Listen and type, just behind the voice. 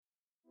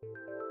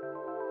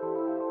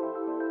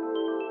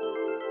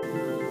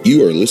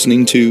You are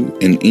listening to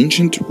An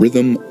Ancient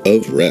Rhythm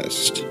of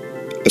Rest,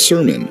 a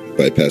sermon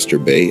by Pastor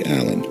Bay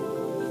Allen.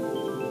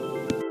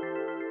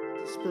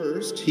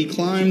 First, he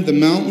climbed the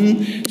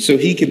mountain so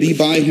he could be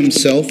by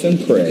himself and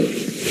pray.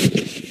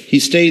 He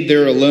stayed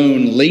there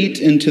alone late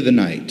into the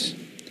night.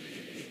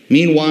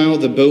 Meanwhile,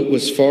 the boat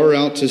was far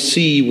out to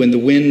sea when the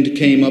wind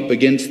came up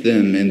against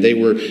them and they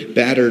were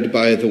battered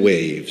by the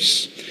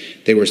waves.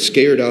 They were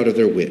scared out of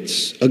their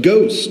wits. "A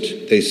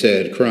ghost," they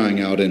said, crying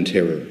out in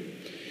terror.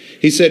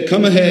 He said,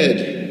 "Come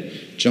ahead,"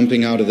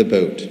 jumping out of the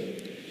boat.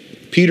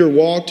 Peter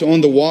walked on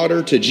the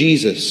water to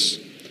Jesus,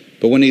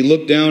 but when he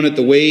looked down at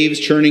the waves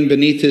churning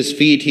beneath his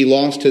feet, he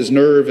lost his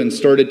nerve and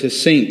started to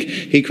sink.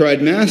 He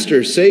cried,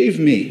 "Master, save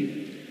me."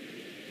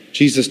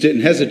 Jesus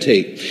didn't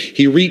hesitate.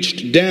 He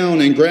reached down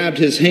and grabbed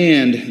his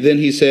hand. Then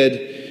he said,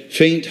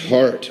 "Faint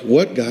heart,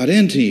 what got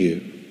into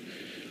you?"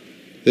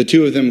 The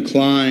two of them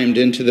climbed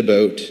into the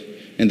boat,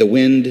 and the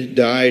wind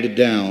died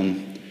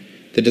down.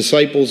 The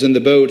disciples in the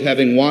boat,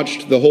 having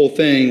watched the whole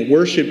thing,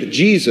 worshipped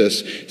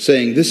Jesus,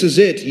 saying, "This is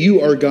it. You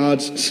are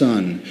God's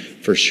Son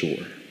for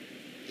sure."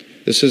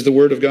 This is the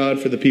word of God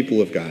for the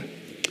people of God.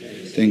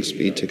 Thanks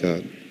be to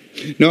God.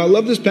 Now, I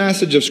love this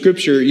passage of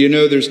Scripture. You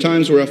know, there's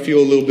times where I feel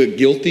a little bit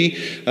guilty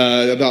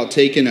about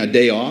taking a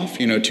day off.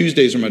 You know,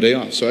 Tuesdays are my day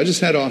off, so I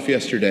just had off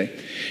yesterday.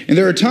 And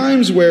there are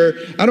times where,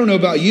 I don't know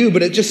about you,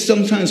 but it just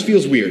sometimes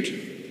feels weird.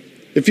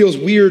 It feels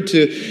weird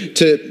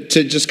to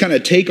just kind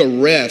of take a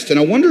rest. And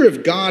I wonder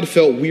if God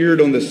felt weird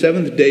on the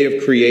seventh day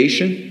of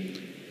creation.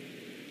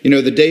 You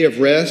know, the day of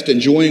rest,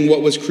 enjoying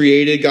what was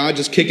created. God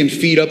just kicking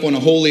feet up on a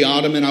holy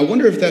ottoman. I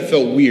wonder if that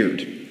felt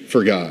weird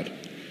for God.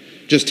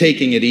 Just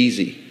taking it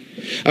easy.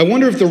 I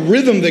wonder if the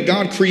rhythm that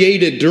God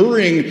created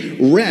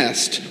during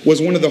rest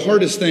was one of the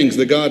hardest things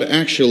that God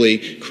actually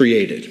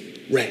created.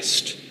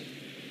 Rest.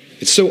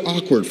 It's so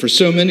awkward for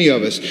so many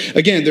of us.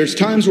 Again, there's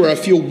times where I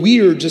feel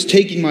weird just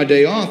taking my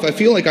day off. I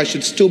feel like I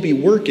should still be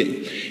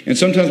working. And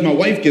sometimes my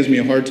wife gives me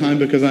a hard time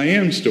because I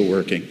am still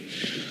working.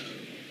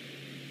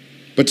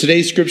 But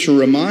today's scripture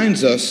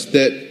reminds us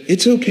that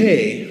it's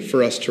okay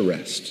for us to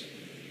rest.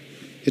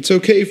 It's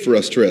okay for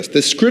us to rest.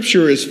 The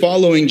scripture is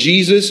following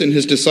Jesus and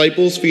his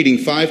disciples feeding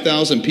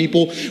 5,000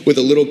 people with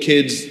a little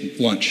kid's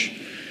lunch.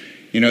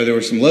 You know, there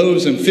were some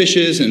loaves and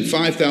fishes and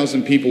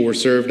 5,000 people were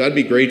served. I'd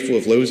be grateful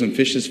if loaves and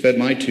fishes fed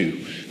my 2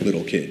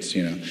 little kids,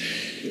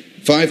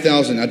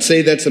 5,000, I'd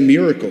say that's a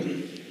miracle.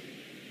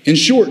 In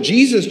short,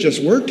 Jesus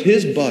just worked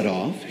his butt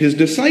off. His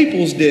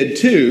disciples did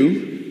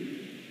too.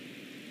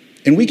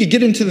 And we could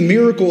get into the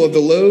miracle of the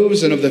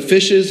loaves and of the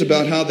fishes,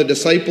 about how the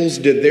disciples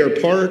did their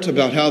part,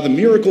 about how the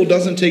miracle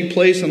doesn't take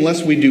place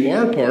unless we do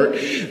our part.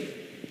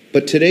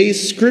 But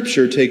today's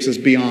scripture takes us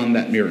beyond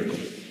that miracle,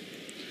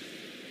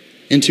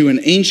 into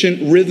an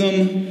ancient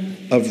rhythm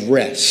of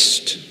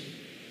rest.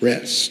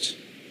 Rest.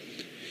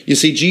 You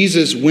see,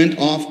 Jesus went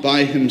off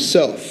by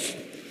himself,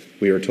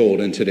 we are told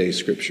in today's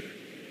scripture.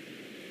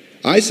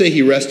 I say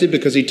he rested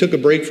because he took a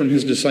break from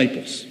his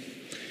disciples.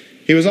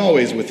 He was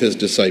always with his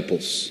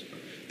disciples.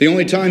 The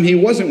only time he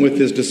wasn't with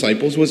his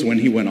disciples was when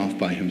he went off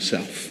by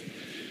himself.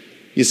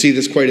 You see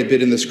this quite a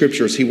bit in the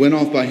scriptures. He went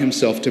off by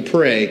himself to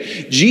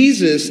pray.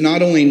 Jesus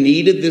not only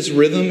needed this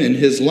rhythm in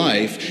his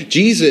life,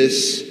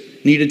 Jesus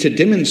needed to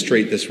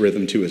demonstrate this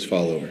rhythm to his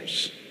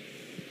followers.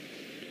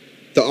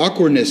 The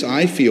awkwardness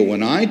I feel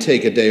when I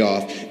take a day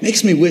off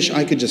makes me wish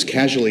I could just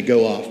casually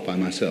go off by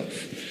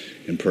myself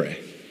and pray.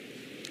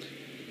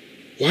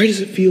 Why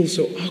does it feel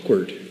so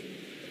awkward?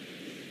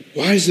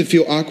 Why does it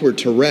feel awkward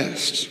to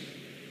rest?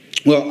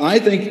 Well, I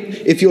think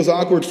it feels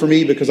awkward for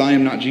me because I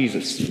am not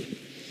Jesus.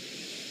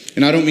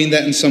 And I don't mean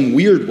that in some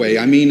weird way.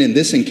 I mean, in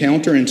this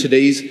encounter in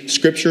today's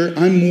scripture,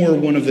 I'm more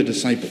one of the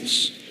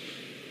disciples.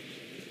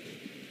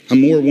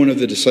 I'm more one of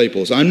the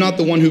disciples. I'm not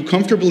the one who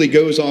comfortably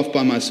goes off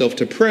by myself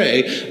to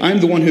pray. I'm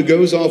the one who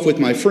goes off with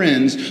my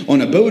friends on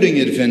a boating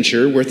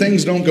adventure where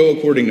things don't go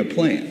according to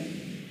plan.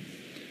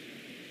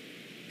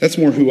 That's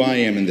more who I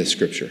am in this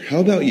scripture. How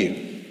about you?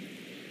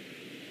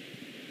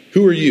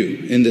 Who are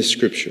you in this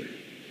scripture?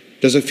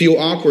 Does it feel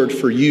awkward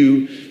for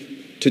you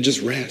to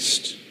just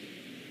rest?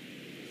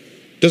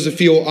 Does it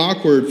feel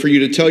awkward for you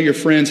to tell your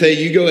friends, "Hey,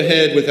 you go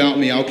ahead without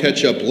me, I'll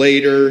catch up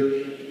later,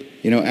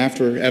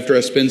 after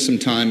I spend some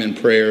time in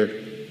prayer"?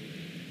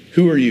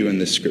 Who are you in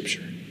this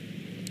scripture?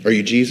 Are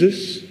you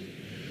Jesus?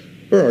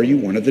 Or are you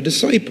one of the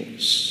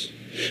disciples?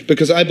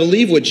 Because I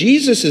believe what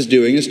Jesus is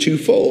doing is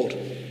twofold.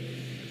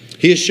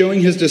 He is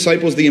showing his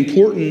disciples the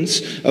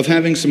importance of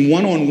having some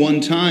one-on-one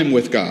time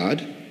with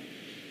God.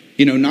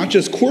 Not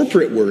just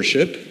corporate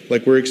worship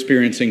like we're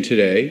experiencing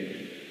today,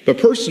 but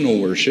personal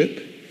worship.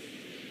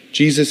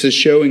 Jesus is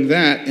showing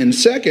that. And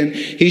second,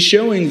 he's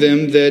showing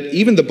them that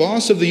even the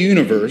boss of the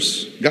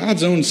universe,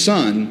 God's own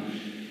son,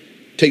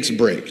 takes a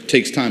break,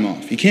 takes time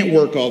off. You can't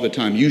work all the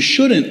time. You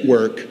shouldn't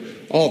work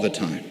all the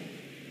time.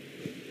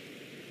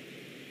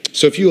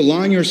 So if you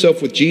align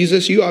yourself with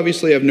Jesus, you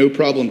obviously have no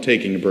problem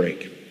taking a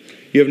break.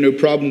 You have no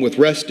problem with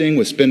resting,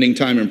 with spending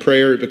time in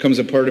prayer. It becomes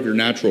a part of your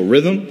natural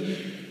rhythm.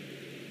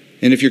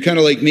 And if you're kind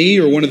of like me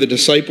or one of the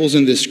disciples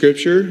in this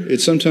scripture,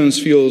 it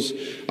sometimes feels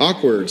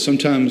awkward,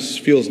 sometimes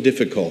feels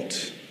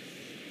difficult.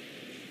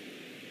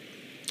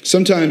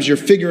 Sometimes you're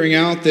figuring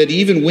out that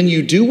even when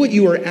you do what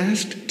you are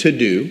asked to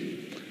do,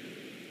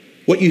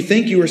 what you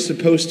think you are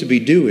supposed to be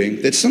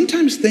doing, that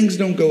sometimes things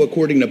don't go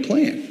according to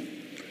plan.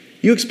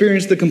 You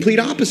experience the complete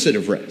opposite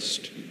of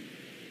rest.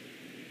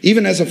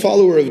 Even as a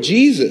follower of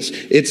Jesus,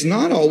 it's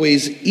not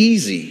always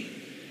easy.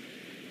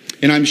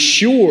 And I'm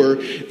sure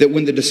that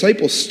when the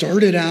disciples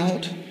started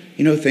out,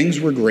 things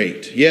were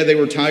great. Yeah, they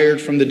were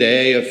tired from the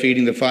day of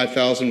feeding the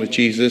 5,000 with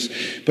Jesus.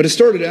 But it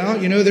started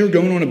out, they were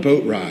going on a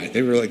boat ride.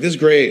 They were like, this is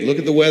great. Look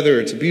at the weather.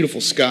 It's a beautiful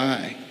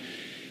sky.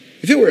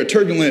 If it were a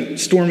turbulent,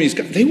 stormy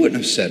sky, they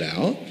wouldn't have set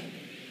out.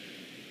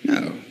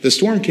 No, the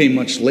storm came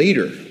much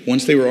later,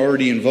 once they were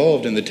already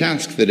involved in the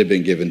task that had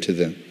been given to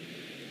them.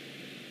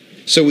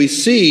 So we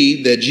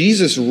see that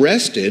Jesus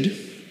rested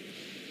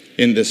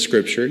in this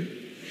scripture,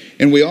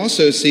 and we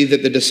also see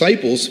that the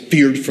disciples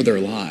feared for their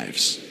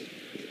lives.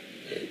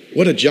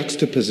 What a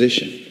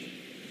juxtaposition.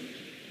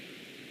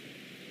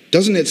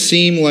 Doesn't it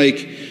seem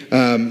like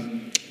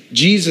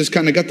Jesus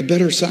kind of got the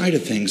better side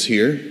of things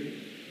here?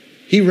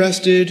 He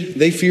rested,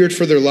 they feared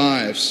for their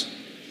lives.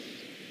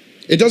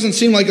 It doesn't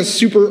seem like a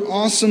super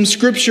awesome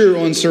scripture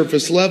on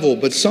surface level,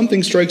 but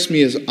something strikes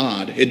me as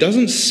odd. It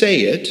doesn't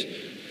say it,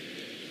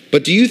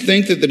 but do you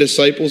think that the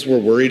disciples were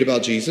worried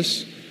about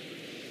Jesus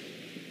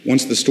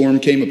once the storm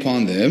came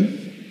upon them?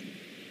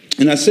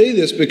 And I say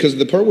this because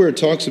the part where it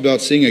talks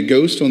about seeing a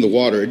ghost on the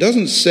water, it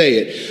doesn't say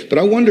it, but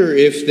I wonder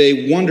if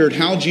they wondered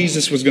how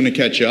Jesus was going to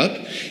catch up.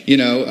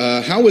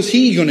 How was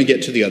he going to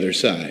get to the other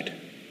side?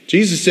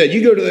 Jesus said,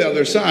 you go to the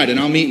other side and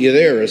I'll meet you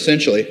there,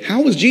 essentially.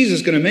 How was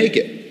Jesus going to make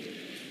it?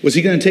 Was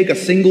he going to take a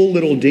single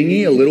little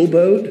dinghy, a little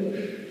boat?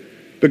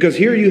 Because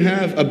here you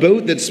have a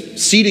boat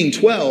that's seating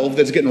 12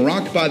 that's getting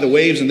rocked by the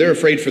waves and they're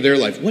afraid for their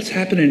life. What's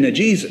happening to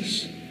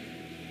Jesus?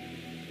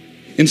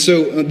 And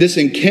so this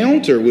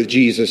encounter with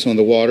Jesus on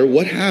the water,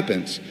 what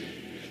happens?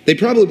 They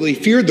probably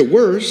feared the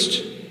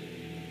worst.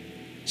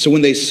 So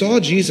when they saw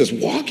Jesus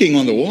walking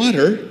on the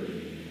water,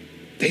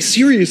 they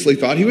seriously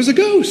thought he was a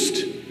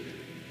ghost.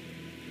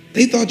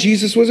 They thought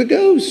Jesus was a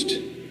ghost.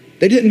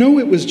 They didn't know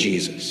it was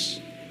Jesus.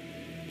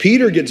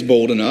 Peter gets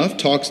bold enough,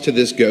 talks to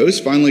this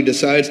ghost, finally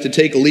decides to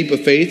take a leap of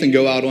faith and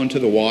go out onto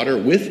the water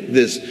with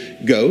this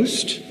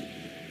ghost.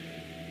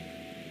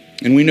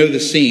 And we know the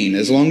scene.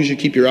 As long as you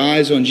keep your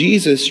eyes on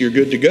Jesus, you're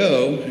good to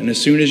go. And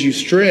as soon as you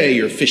stray,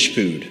 you're fish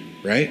food,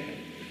 right?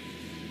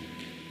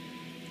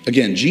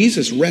 Again,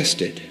 Jesus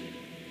rested.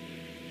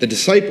 The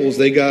disciples,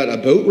 they got a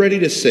boat ready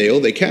to sail.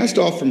 They cast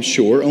off from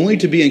shore, only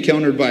to be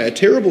encountered by a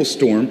terrible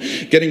storm.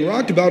 Getting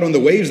rocked about on the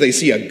waves, they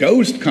see a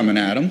ghost coming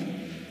at them.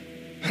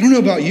 I don't know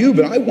about you,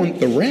 but I want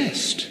the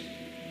rest.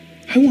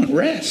 I want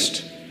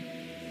rest.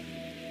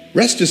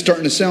 Rest is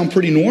starting to sound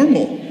pretty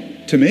normal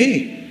to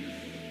me.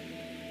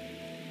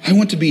 I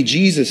want to be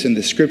Jesus in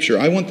the scripture.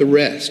 I want the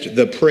rest,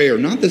 the prayer,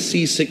 not the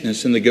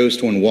seasickness and the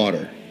ghost on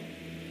water.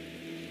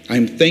 I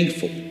am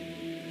thankful.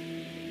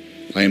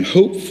 I am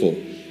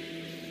hopeful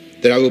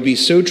that I will be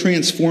so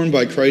transformed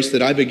by Christ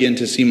that I begin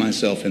to see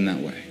myself in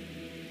that way.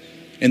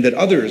 And that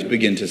others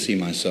begin to see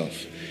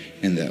myself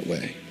in that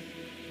way.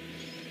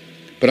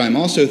 But I'm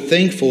also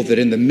thankful that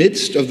in the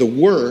midst of the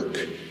work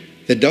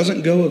that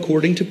doesn't go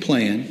according to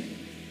plan,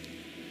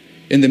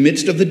 in the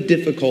midst of the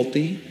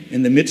difficulty,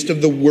 in the midst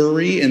of the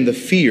worry and the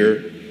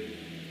fear,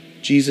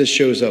 Jesus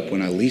shows up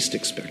when I least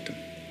expect him.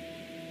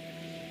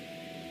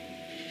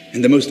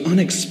 In the most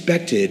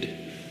unexpected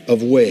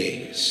of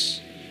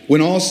ways. When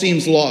all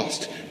seems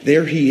lost,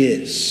 there he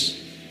is.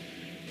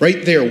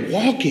 Right there,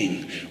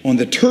 walking on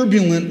the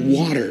turbulent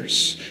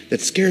waters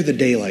that scare the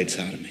daylights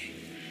out of me.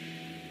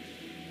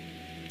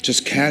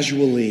 Just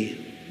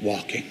casually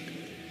walking.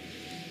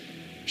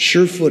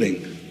 Sure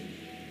footing.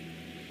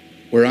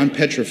 Where I'm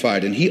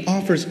petrified. And he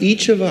offers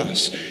each of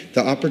us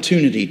the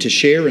opportunity to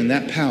share in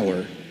that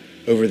power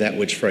over that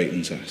which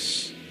frightens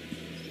us.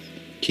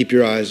 Keep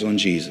your eyes on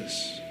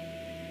Jesus.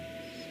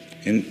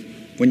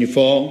 And when you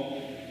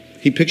fall,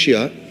 he picks you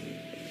up.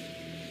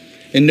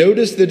 And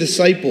notice the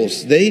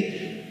disciples,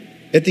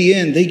 at the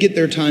end, they get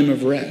their time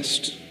of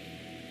rest.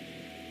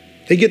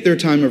 They get their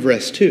time of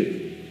rest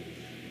too.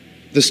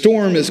 The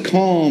storm is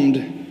calmed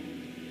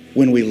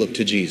when we look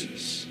to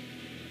Jesus.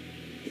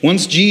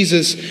 Once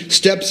Jesus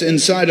steps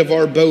inside of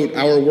our boat,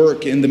 our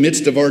work, in the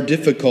midst of our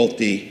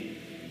difficulty,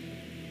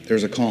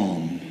 there's a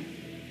calm.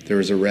 There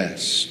is a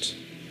rest.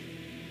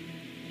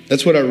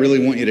 That's what I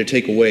really want you to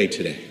take away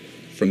today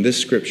from this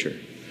scripture.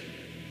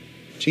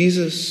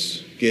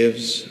 Jesus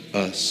gives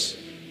us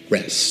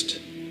rest.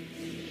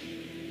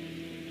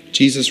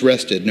 Jesus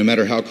rested. No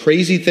matter how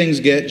crazy things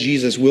get,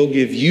 Jesus will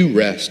give you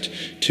rest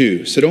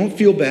too. So don't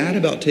feel bad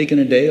about taking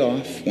a day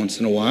off once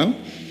in a while.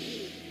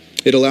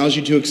 It allows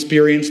you to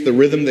experience the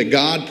rhythm that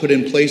God put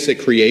in place at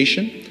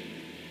creation.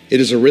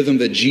 It is a rhythm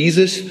that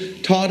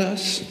Jesus taught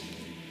us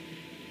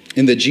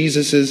and that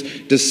Jesus'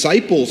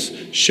 disciples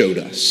showed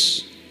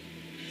us.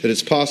 That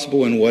it's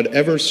possible in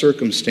whatever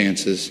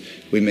circumstances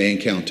we may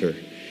encounter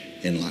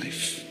in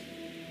life.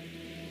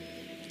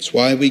 It's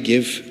why we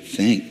give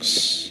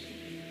thanks.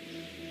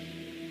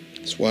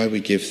 It's why we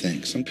give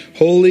thanks.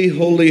 Holy,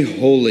 holy,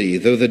 holy,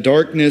 though the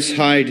darkness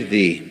hide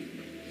thee.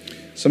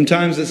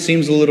 Sometimes it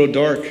seems a little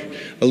dark,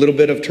 a little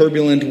bit of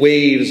turbulent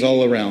waves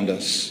all around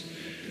us.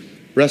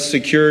 Rest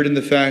secured in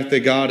the fact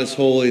that God is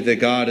holy, that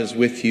God is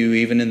with you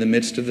even in the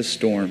midst of the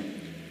storm.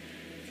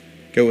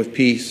 Go with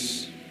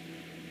peace.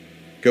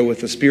 Go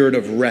with a spirit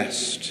of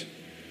rest,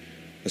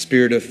 a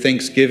spirit of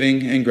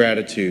thanksgiving and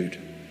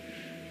gratitude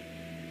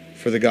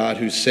for the God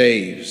who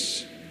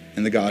saves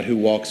and the God who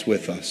walks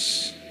with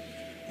us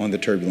on the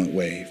turbulent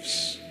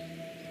waves.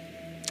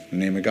 In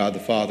the name of God the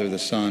Father, the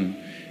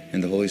Son,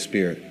 and the Holy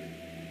Spirit,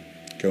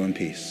 go in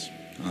peace.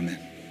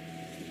 Amen.